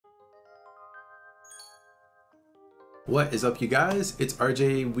What is up, you guys? It's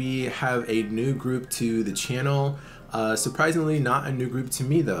RJ. We have a new group to the channel. Surprisingly, not a new group to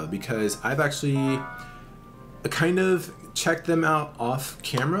me though, because I've actually kind of checked them out off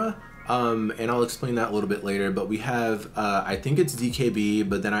camera, and I'll explain that a little bit later. But we have, I think it's DKB,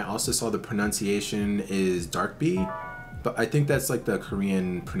 but then I also saw the pronunciation is Dark B, but I think that's like the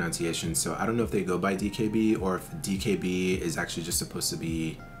Korean pronunciation. So I don't know if they go by DKB or if DKB is actually just supposed to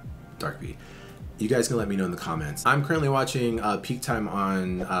be Dark B. You guys can let me know in the comments. I'm currently watching Peak Time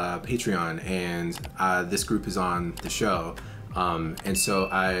on Patreon, and this group is on the show. And so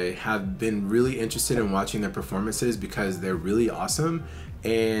I have been really interested in watching their performances because they're really awesome.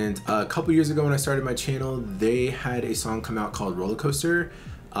 And a couple years ago when I started my channel, they had a song come out called Roller Coaster.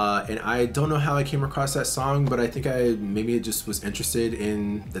 And I don't know how I came across that song, but I think maybe just was interested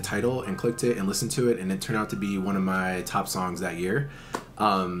in the title and clicked it and listened to it, and it turned out to be one of my top songs that year.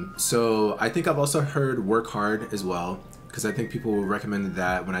 So I think I've also heard Work Hard as well, because I think people recommended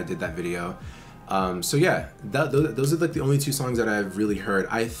that when I did that video. So yeah, those are like the only two songs that I've really heard,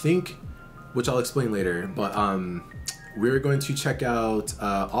 I think, which I'll explain later. But we're going to check out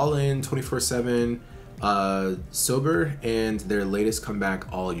All In, 24/7, Sober, and their latest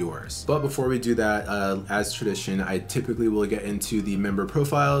comeback, All Yours. But before we do that, as tradition, I typically will get into the member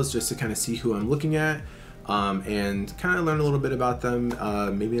profiles just to kind of see who I'm looking at, and kind of learn a little bit about them.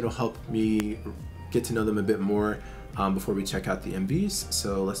 Maybe it'll help me get to know them a bit more before we check out the MVs.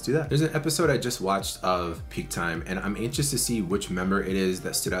 So let's do that. There's an episode I just watched of Peak Time, and I'm anxious to see which member it is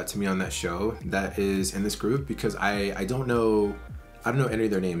that stood out to me on that show that is in this group, because I don't know any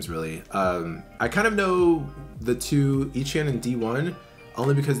of their names really. I kind of know the two, Ichan and D1,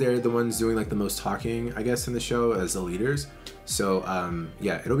 only because they're the ones doing like the most talking, I guess, in the show as the leaders. So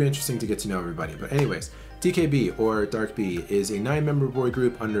yeah, it'll be interesting to get to know everybody. But anyways, DKB, or Dark B, is a 9-member boy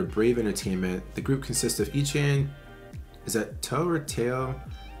group under Brave Entertainment. The group consists of Ichan, is that Toe or Teo?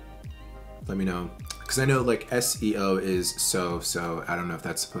 Let me know, because I know like SEO is so I don't know if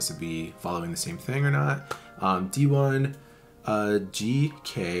that's supposed to be following the same thing or not. D1,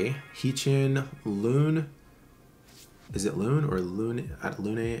 GK, Hichin, Loon, is it Loon or Loon at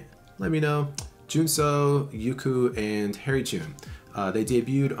Lune? Let me know. Junso, Yuku, and Harry Chun. They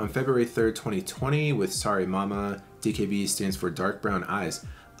debuted on February 3rd, 2020 with Sorry Mama. DKB stands for Dark Brown Eyes.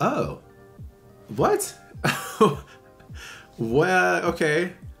 Oh, what? Well,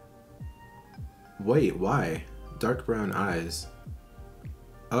 okay. Wait, why? Dark brown eyes.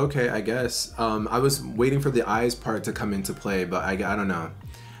 Okay, I guess. I was waiting for the eyes part to come into play, but I don't know.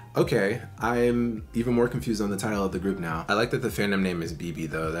 Okay, I'm even more confused on the title of the group now. I like that the fandom name is BB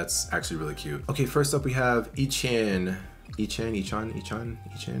though. That's actually really cute. Okay, first up we have Ichan.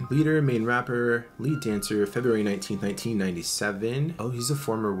 Leader, main rapper, lead dancer, February 19th, 1997. Oh, he's a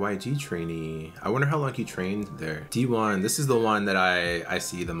former YG trainee. I wonder how long he trained there. D1, this is the one that I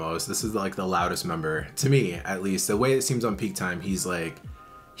see the most. This is like the loudest member, to me at least. The way it seems on Peak Time, he's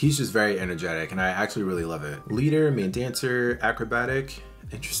just very energetic, and I actually really love it. Leader, main dancer, acrobatic,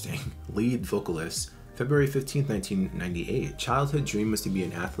 interesting. Lead vocalist, February 15th, 1998. Childhood dream was to be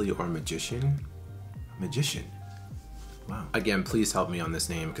an athlete or a magician. Magician. Wow. Again, please help me on this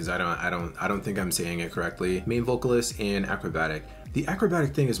name, because I don't think I'm saying it correctly. Main vocalist and acrobatic. The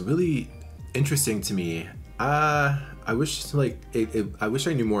acrobatic thing is really interesting to me. I wish I wish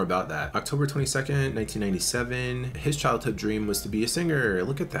I knew more about that. October 22nd, 1997. His childhood dream was to be a singer.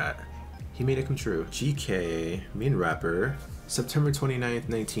 Look at that. He made it come true. GK, main rapper. September 29th,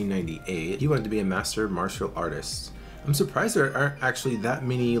 1998. He wanted to be a master martial artist. I'm surprised there aren't actually that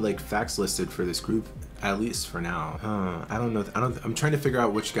many like facts listed for this group, at least for now. I don't know. I'm trying to figure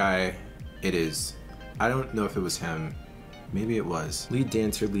out which guy it is. I don't know if it was him. Maybe it was. Lead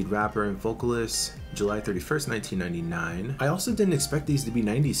dancer, lead rapper, and vocalist, July 31st, 1999. I also didn't expect these to be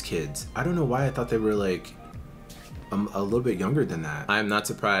 90s kids. I don't know why I thought they were like a little bit younger than that. I'm not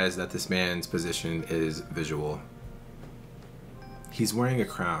surprised that this man's position is visual. He's wearing a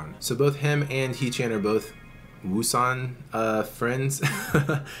crown. So both him and Hichan are both Woosan friends.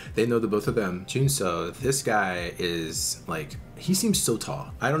 They know the both of them. Junso, this guy is like, he seems so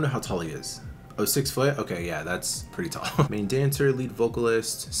tall. I don't know how tall he is. Oh, 6 foot? Okay, yeah, that's pretty tall. Main dancer, lead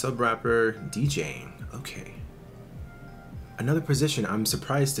vocalist, sub rapper, DJing. Okay. Another position I'm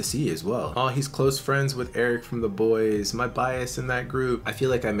surprised to see as well. Oh, he's close friends with Eric from The Boys. My bias in that group. I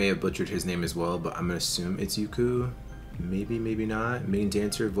feel like I may have butchered his name as well, but I'm gonna assume it's Yuku. Maybe, maybe not. Main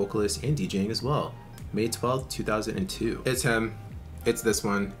dancer, vocalist, and DJing as well. May 12th, 2002. It's him. It's this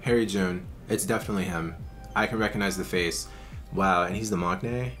one, Harry Jun. It's definitely him. I can recognize the face. Wow, and he's the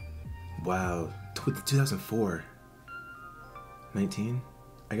maknae? Wow, 2004. 19,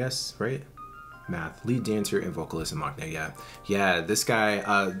 I guess, right? Math, lead dancer and vocalist in Maknae. Yeah, this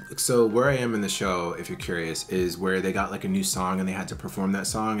guy. So where I am in the show, if you're curious, is where they got like a new song and they had to perform that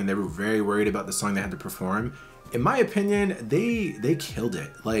song, and they were very worried about the song they had to perform. In my opinion, they killed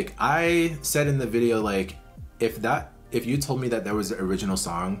it. Like I said in the video, like if you told me that there was the original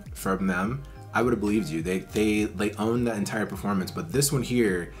song from them, I would have believed you. They owned the entire performance. But this one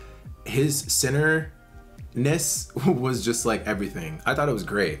here, his centerness was just like everything. I thought it was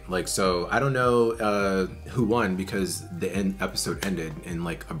great. Like, so I don't know who won because the episode ended and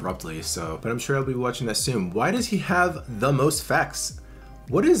like abruptly. So, but I'm sure I'll be watching that soon. Why does he have the most facts?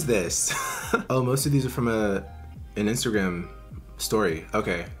 What is this? Oh, most of these are from an Instagram story.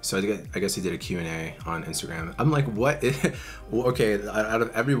 Okay, so I guess he did a Q&A on Instagram. I'm like, what? Well, okay, out of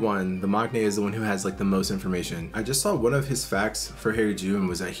everyone, the Maknae is the one who has like the most information. I just saw one of his facts for Harry June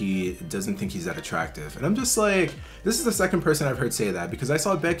was that he doesn't think he's that attractive. And I'm just like, this is the second person I've heard say that, because I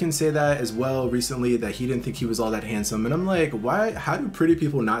saw Baekhyun say that as well recently, that he didn't think he was all that handsome. And I'm like, why? How do pretty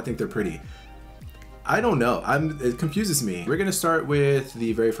people not think they're pretty? I don't know. It confuses me. We're gonna start with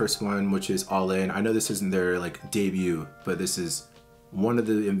the very first one, which is All In. I know this isn't their like debut, but this is one of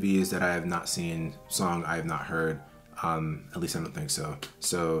the MVs that I have not seen, song I have not heard. At least I don't think so.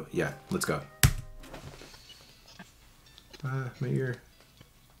 So yeah, let's go. My ear.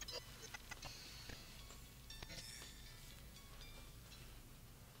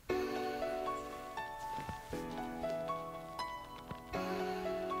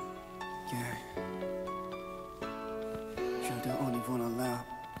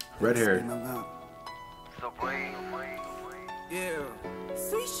 Red hair.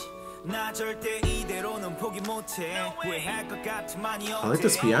 I like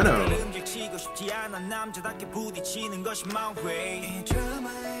this piano.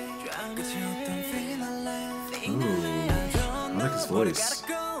 Ooh, I like his voice.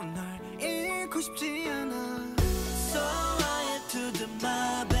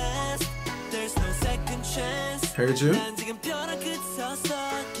 Harry June?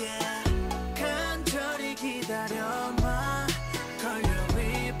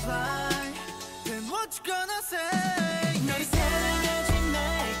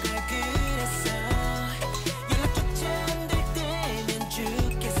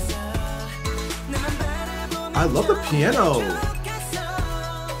 I love the piano.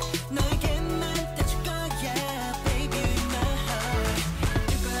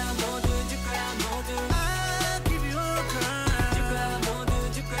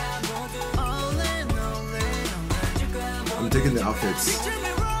 I'm digging the outfits.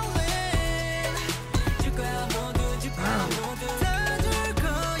 Wow.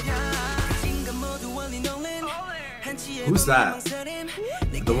 Who's that?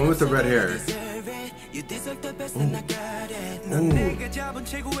 The one with the red hair. Ooh.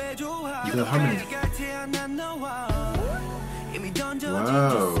 The harmony.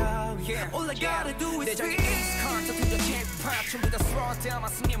 Wow.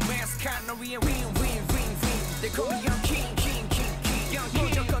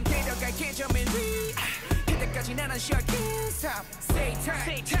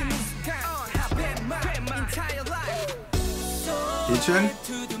 Ichen?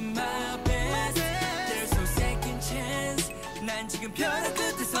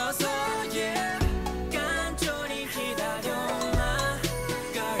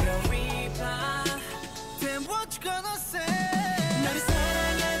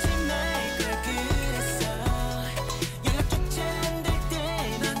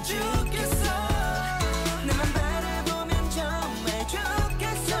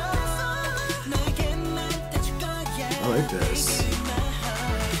 I like this.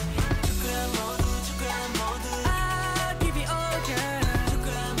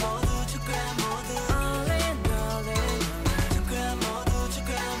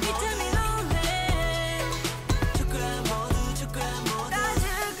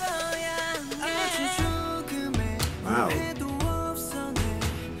 Wow.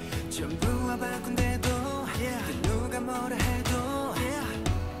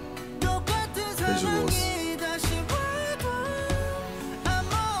 Visuals.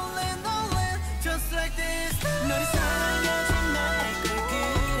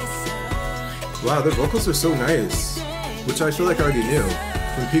 Wow, their vocals are so nice, which I feel like I already knew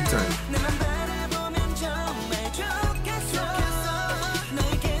from Peak Time.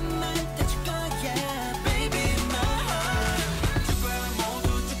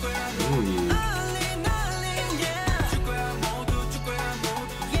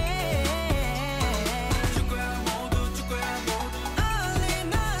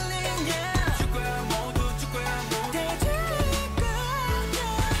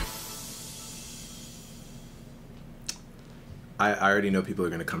 I already know people are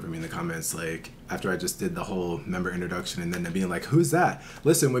going to come for me in the comments, like, after I just did the whole member introduction and then being like, who's that?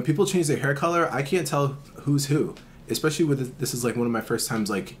 Listen, when people change their hair color, I can't tell who's who. Especially with this is like one of my first times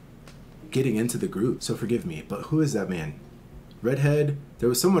like getting into the group, so forgive me. But who is that man? Redhead. There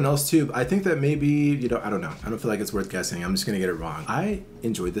was someone else too. I think that maybe, you know, I don't know. I don't feel like it's worth guessing. I'm just going to get it wrong. I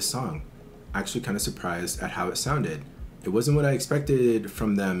enjoyed this song. Actually kind of surprised at how it sounded. It wasn't what I expected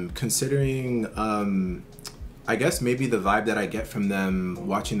from them, considering I guess maybe the vibe that I get from them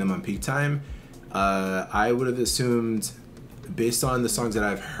watching them on Peak Time. I would have assumed, based on the songs that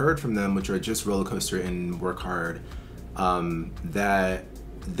I've heard from them, which are just Roller Coaster and Work Hard, that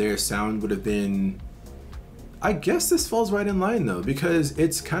their sound would have been, I guess this falls right in line though, because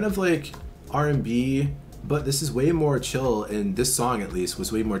it's kind of like R&B, but this is way more chill, and this song at least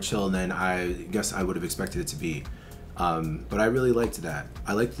was way more chill than I guess I would have expected it to be. But I really liked that.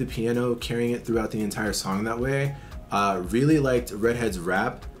 I liked the piano carrying it throughout the entire song that way. Really liked Redhead's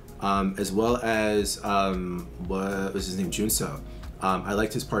rap, as well as, what was his name, Junso. I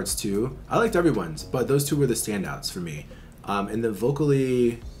liked his parts too. I liked everyone's, but those two were the standouts for me. And then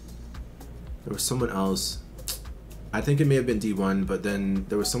vocally, there was someone else. I think it may have been D1, but then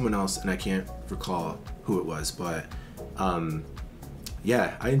there was someone else, and I can't recall who it was, but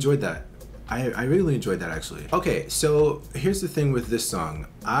yeah, I enjoyed that. I really enjoyed that actually. Okay, so here's the thing with this song.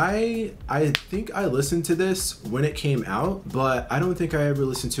 I think I listened to this when it came out, but I don't think I ever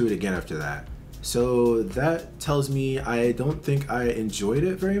listened to it again after that. So that tells me I don't think I enjoyed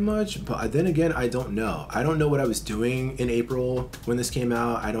it very much, but then again, I don't know. I don't know what I was doing in April when this came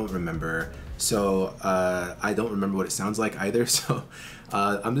out. I don't remember. So I don't remember what it sounds like either. So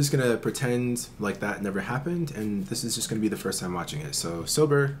I'm just gonna pretend like that never happened, and this is just gonna be the first time watching it. So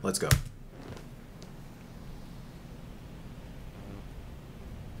sober, let's go.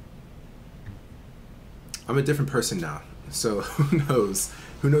 I'm a different person now, so who knows?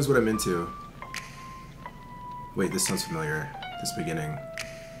 Who knows what I'm into? Wait, this sounds familiar. This beginning.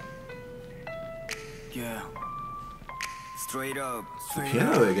 Yeah. Straight up. The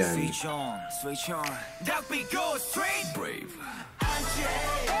piano again. Switch on. Switch on. That beat goes straight. Brave.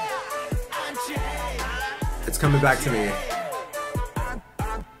 It's coming back to me.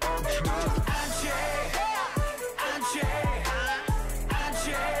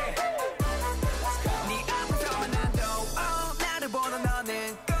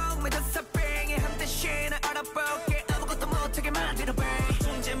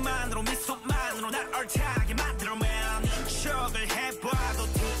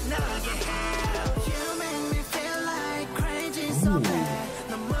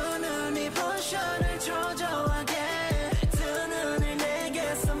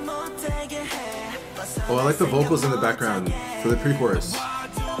 Oh, I like the vocals in the background for the pre-chorus.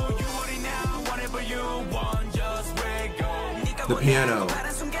 The piano.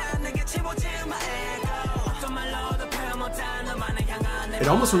 It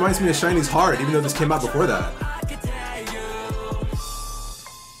almost reminds me of Shiny's Heart, even though this came out before that.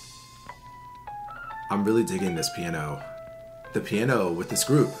 I'm really digging this piano. The piano with this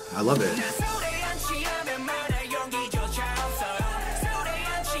group. I love it.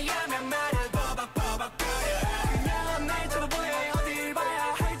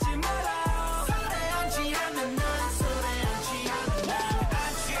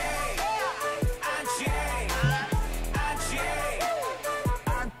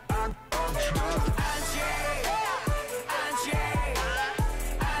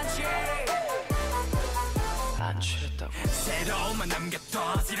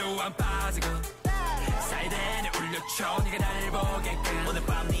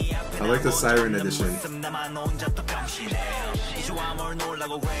 I like the siren edition. I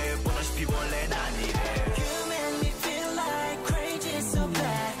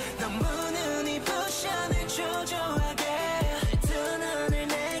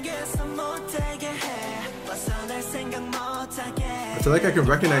feel like I can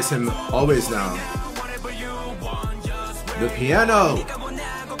recognize him always now. The piano!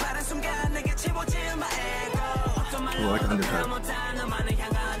 Oh, I like undercut.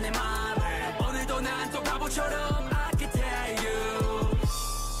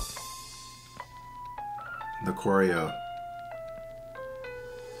 The choreo.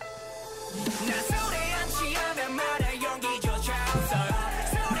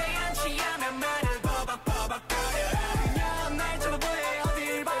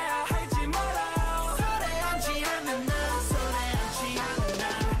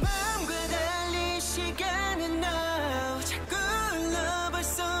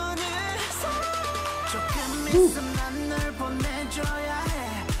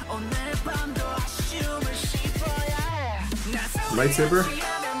 Lightsaber.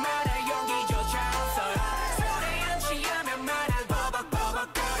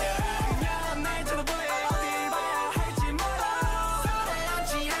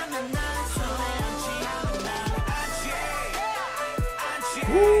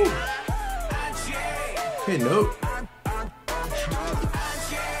 Woo. Okay, nope.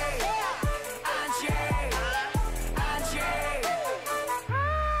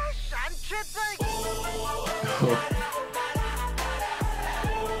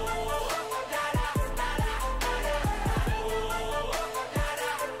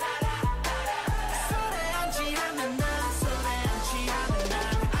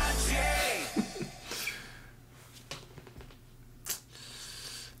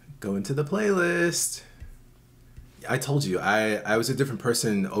 Go into the playlist. I told you, I was a different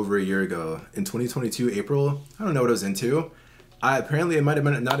person over a year ago. In 2022, April, I don't know what I was into. Apparently it might have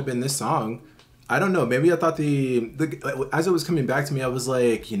not have been this song. I don't know, maybe I thought as it was coming back to me, I was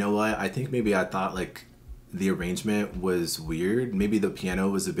like, you know what? I think maybe I thought like the arrangement was weird. Maybe the piano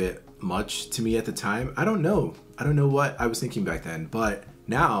was a bit much to me at the time. I don't know. I don't know what I was thinking back then, but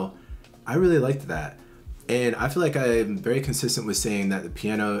now I really liked that. And I feel like I'm very consistent with saying that the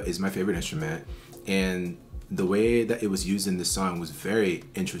piano is my favorite instrument, and the way that it was used in this song was very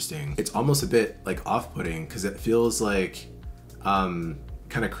interesting. It's almost a bit like off-putting because it feels like kind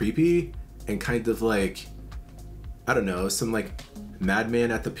of creepy and kind of like, I don't know, some like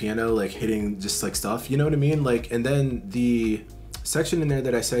madman at the piano like hitting just like stuff, you know what I mean? Like, and then the section in there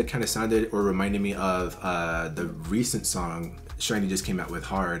that I said kind of sounded or reminded me of the recent song Shiny just came out with,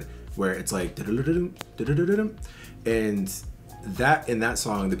 Hard, where it's like and that in that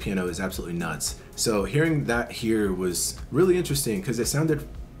song the piano is absolutely nuts. So hearing that here was really interesting because it sounded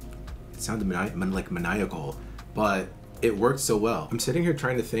like maniacal, but it worked so well. I'm sitting here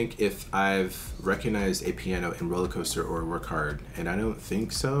trying to think if I've recognized a piano in Roller Coaster or Work Hard, and I don't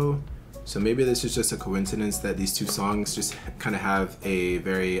think so. So maybe this is just a coincidence that these two songs just kind of have a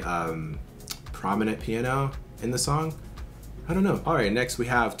very prominent piano in the song. I don't know. All right, next we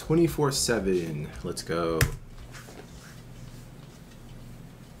have 24/7. Let's go.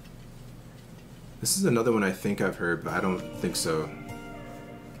 This is another one I think I've heard, but I don't think so.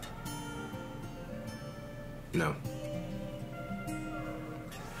 No.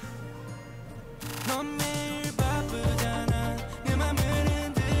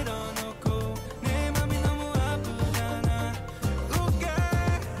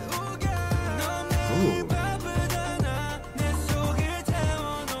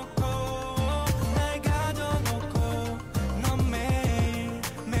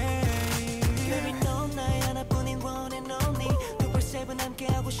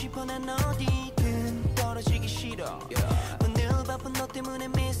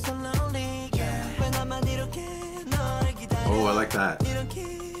 Oh, I like that.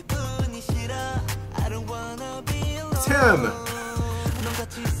 It's him!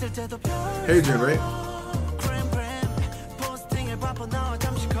 Adrian, right?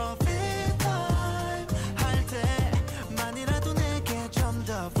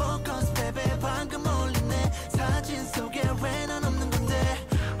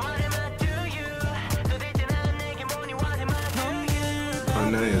 Oh,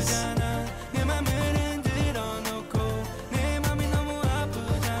 nice.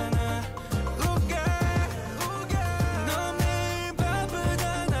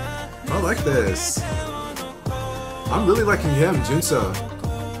 I like this. I'm really liking him, Junso.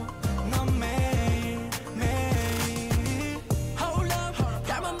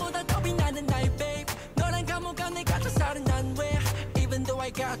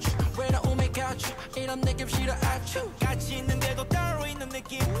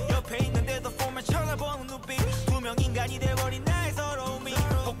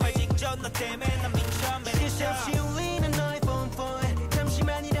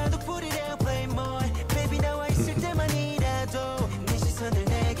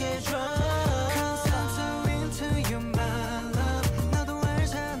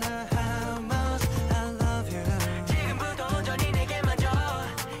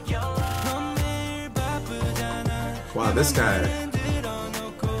 Wow, this guy.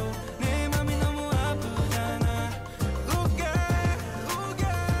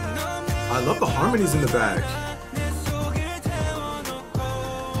 I love the harmonies in the back.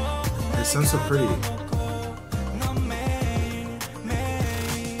 It sounds so pretty.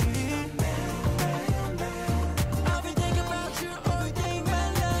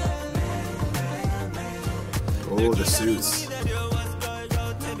 Oh, the suits.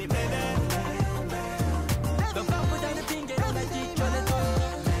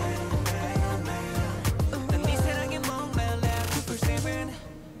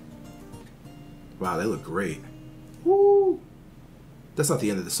 Wow, they look great. Woo! That's not the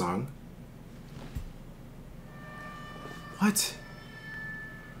end of the song. What?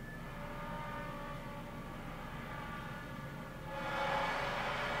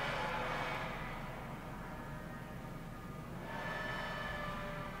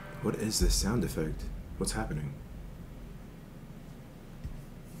 What is this sound effect? What's happening?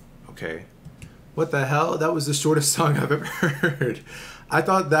 Okay. What the hell? That was the shortest song I've ever heard. I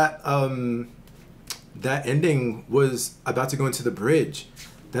thought that that ending was about to go into the bridge.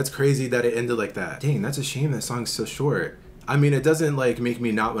 That's crazy that it ended like that. Dang, that's a shame that song's so short. I mean, it doesn't like make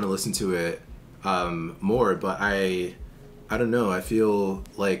me not want to listen to it more, but I don't know. I feel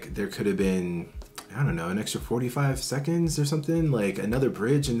like there could have been, I don't know, an extra 45 seconds or something, like another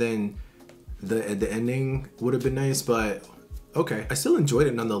bridge, and then the ending would have been nice, but okay. I still enjoyed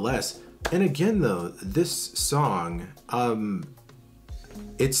it nonetheless. And again though, this song,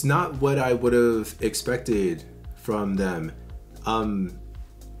 it's not what I would have expected from them.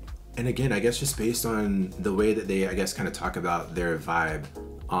 And again, I guess just based on the way that they, I guess, kind of talk about their vibe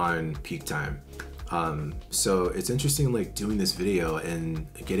on Peak Time. So it's interesting, like doing this video and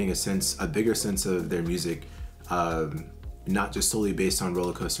getting a bigger sense of their music, not just solely based on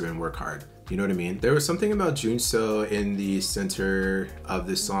Roller Coaster and Work Hard. You know what I mean? There was something about Junso in the center of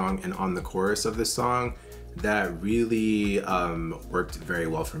this song and on the chorus of this song that really worked very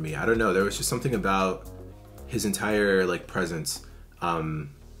well for me. I don't know, there was just something about his entire like presence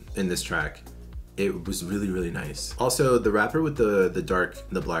in this track. It was really, really nice. Also, the rapper with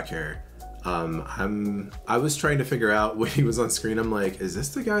the black hair, I was trying to figure out when he was on screen, I'm like, is this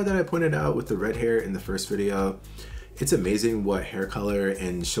the guy that I pointed out with the red hair in the first video? It's amazing what hair color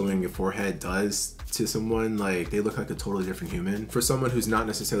and showing your forehead does to someone. Like, they look like a totally different human for someone who's not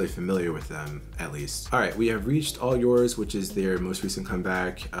necessarily familiar with them, at least. All right, we have reached All Yours, which is their most recent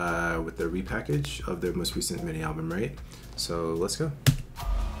comeback with the repackage of their most recent mini album, right? So let's go.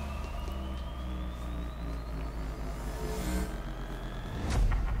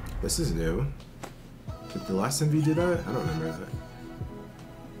 This is new. Did the last time we did that? I don't remember that.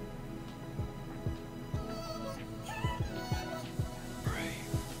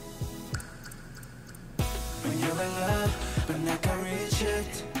 When you're in love, but I can't reach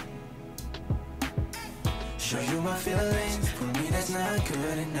it. Show you my feelings, for me that's not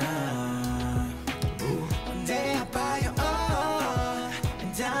good enough. Ooh. One day I'll buy you all,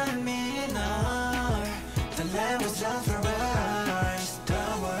 and diamond me in all. The land was done for us,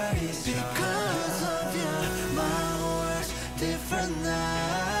 don't worry, because of you, my world's different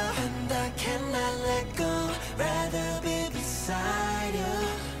now. And I cannot let go, rather be beside you.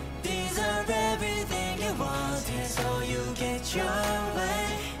 These are everything you wanted, so you get your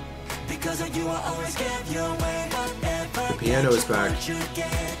way. Because of you, I always get your way. Whatever The piano is back. you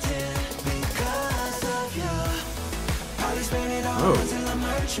get it. Because of you, I'll spend it all Oh. until I'm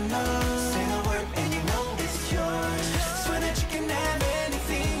hurt, you know. Say the word and you know it's yours. Swear that you can have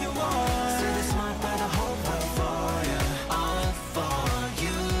anything you want. Say the smart by the whole world for you, all for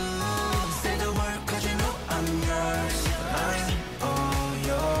you. Say the word 'cause you know I'm yours. I'm all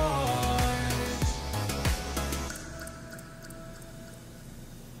yours.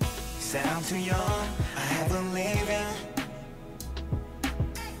 Said I'm too young, I haven't living.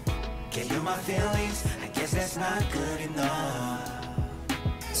 Give you my feelings, I guess that's not good enough.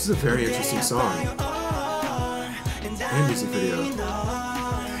 This is a very interesting song and music video.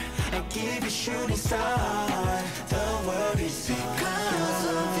 I give you shooting star. The world is because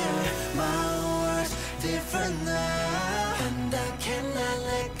of you. My world's different now, and I cannot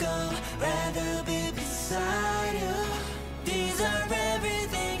let go. Rather be beside you. These are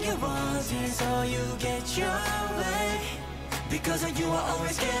everything you wanted, so you get your way. Because of you, I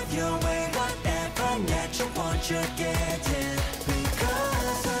always get your way. Whatever that you want, you get it.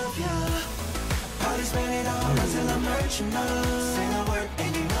 Because of you, I'll spend it all until I'm hurt, you know. Say the word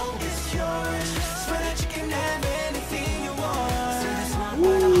and you know it's yours. Swear that you can have anything you want. Say this one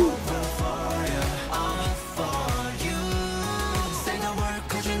by the whole world for you, all for you. Say the word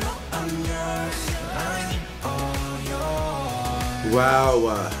 'cause you know I'm yours. I'm all yours. Wow.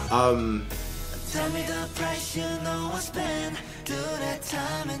 Tell me the price you know I spend. Do that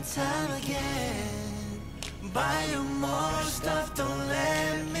time and time again. Buy you more stuff, don't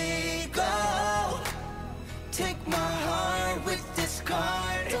let me go. Take my heart with this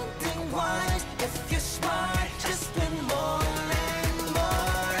card. Don't think wise if you're smart. Just spend more and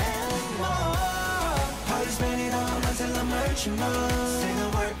more and more. I'll spend it all until I'm hurt, you know. Say the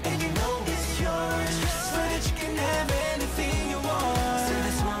word and you know it's yours. Swear that you can have anything you want. Say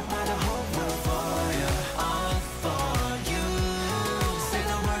this one by the whole world for you, all for you. Say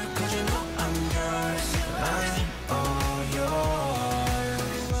the word 'cause you know I'm yours.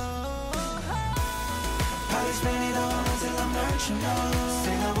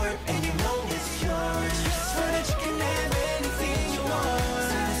 Say the word and you know it's yours. Swear that you can have anything you want.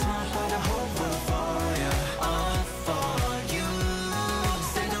 Say this one for the whole world for you, all for you.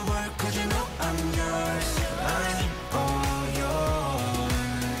 Say the word 'cause you know I'm yours. I'm all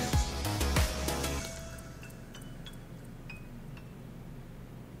yours.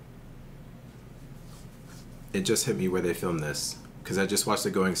 It just hit me where they filmed this, because I just watched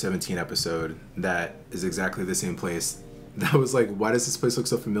the Going 17 episode that is exactly the same place. That was like, why does this place look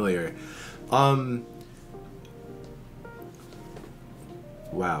so familiar?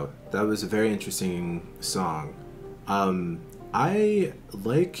 Wow, that was a very interesting song. I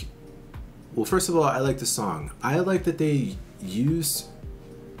like, well, first of all, I like the song. I like that they used,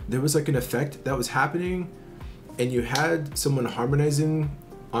 there was like an effect that was happening, and you had someone harmonizing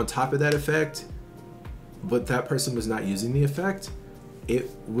on top of that effect, but that person was not using the effect.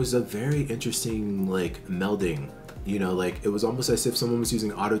 It was a very interesting like melding, you know, like it was almost as if someone was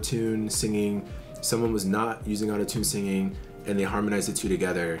using auto-tune singing, someone was not using auto-tune singing, and they harmonized the two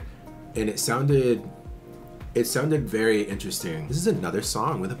together, and it sounded very interesting. This is another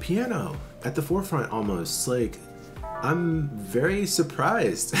song with a piano at the forefront almost. Like, I'm very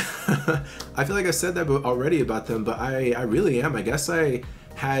surprised. I feel like I said that already about them, but I really am. I guess I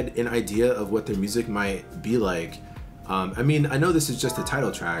had an idea of what their music might be like. I mean, I know this is just the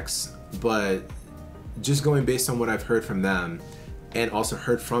title tracks, but just going based on what I've heard from them and also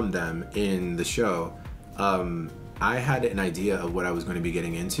heard from them in the show, I had an idea of what I was going to be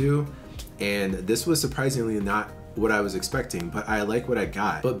getting into, and this was surprisingly not what I was expecting, but I like what I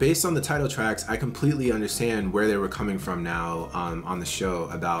got. But based on the title tracks, I completely understand where they were coming from now on the show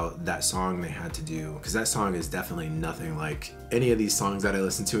about that song they had to do, because that song is definitely nothing like any of these songs that I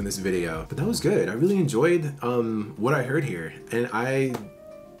listened to in this video. But that was good. I really enjoyed what I heard here, and I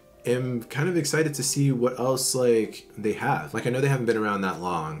am kind of excited to see what else like they have. Like, I know they haven't been around that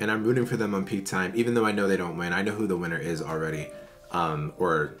long, and I'm rooting for them on Peak Time, even though I know they don't win. I know who the winner is already,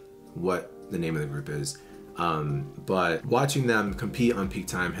 or what the name of the group is. But watching them compete on Peak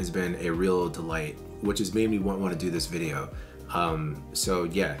Time has been a real delight, which has made me want to do this video. So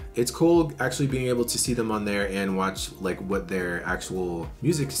yeah, it's cool actually being able to see them on there and watch like what their actual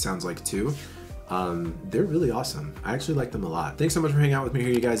music sounds like too. They're really awesome. I actually like them a lot. Thanks so much for hanging out with me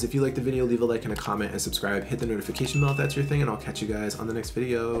here, you guys. If you like the video, leave a like and a comment and subscribe. Hit the notification bell if that's your thing, and I'll catch you guys on the next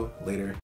video. Later.